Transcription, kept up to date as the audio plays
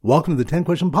Welcome to the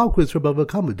 10-question pop quiz for Bava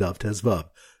Kamma Daf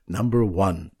Tezvav. Number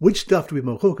 1. Which daf do we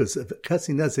machukas if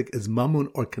Chesi Nesek is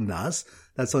Mamun or Kanas?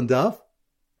 That's on daf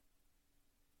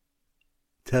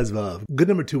Tezvav. Good.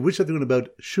 Number 2. Which daf do we learn about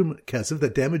Shum Kesef,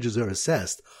 that damages are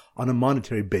assessed on a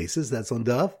monetary basis? That's on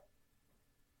daf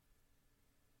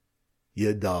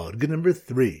Yadal. Good. Number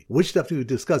 3. Which daf do we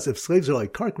discuss if slaves are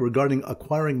like karka regarding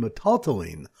acquiring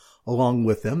metaltalin along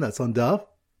with them? That's on daf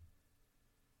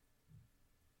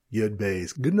Yud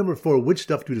Beis. Good. Number 4. Which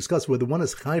stuff do we discuss whether one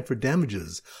is chai for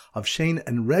damages of shein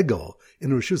and regel in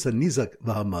Rishus HaNizak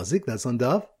v'Hamazik? That's on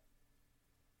daf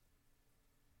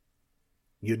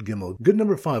Yud Gimel. Good.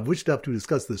 Number 5. Which stuff do we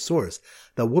discuss the source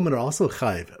that women are also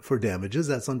chai for damages?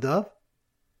 That's on daf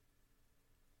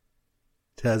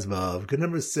Tezvav. Good.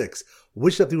 Number 6.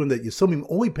 Which stuff do we learn that Yisomim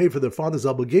only pay for their father's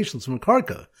obligations from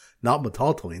karka, not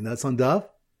metaltalin? That's on daf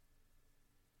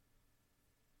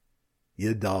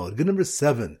Yadal. Good. Number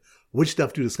 7. Which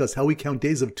daf do you discuss how we count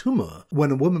days of Tuma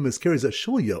when a woman miscarries a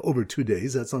shulya over 2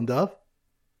 days? That's on daf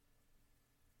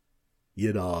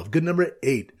Yadav. Good. Number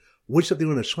 8. Which daf do you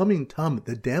learn a shlamim tam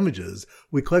that damages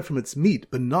we collect from its meat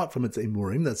but not from its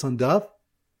emurim? That's on daf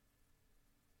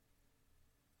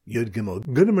Yud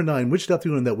Gimel. Good. Number 9. Which daf do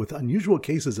you learn that with unusual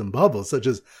cases in Bava, such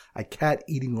as a cat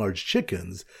eating large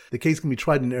chickens, the case can be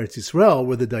tried in Eretz Yisrael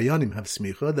where the dayanim have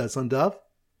smicha? That's on daf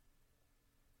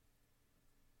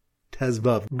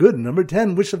Tezvav. Good. Number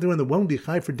 10. Which of the one that won't be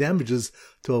chai for damages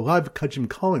to a live kachim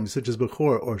kalim such as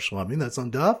Bechor or Shlamim? That's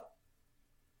on daf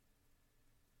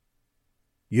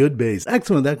Yud Beis.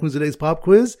 Excellent. That concludes today's pop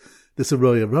quiz. This is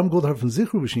Roya Ram Goldhar from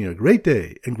Zichru, wishing you a great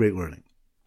day and great learning.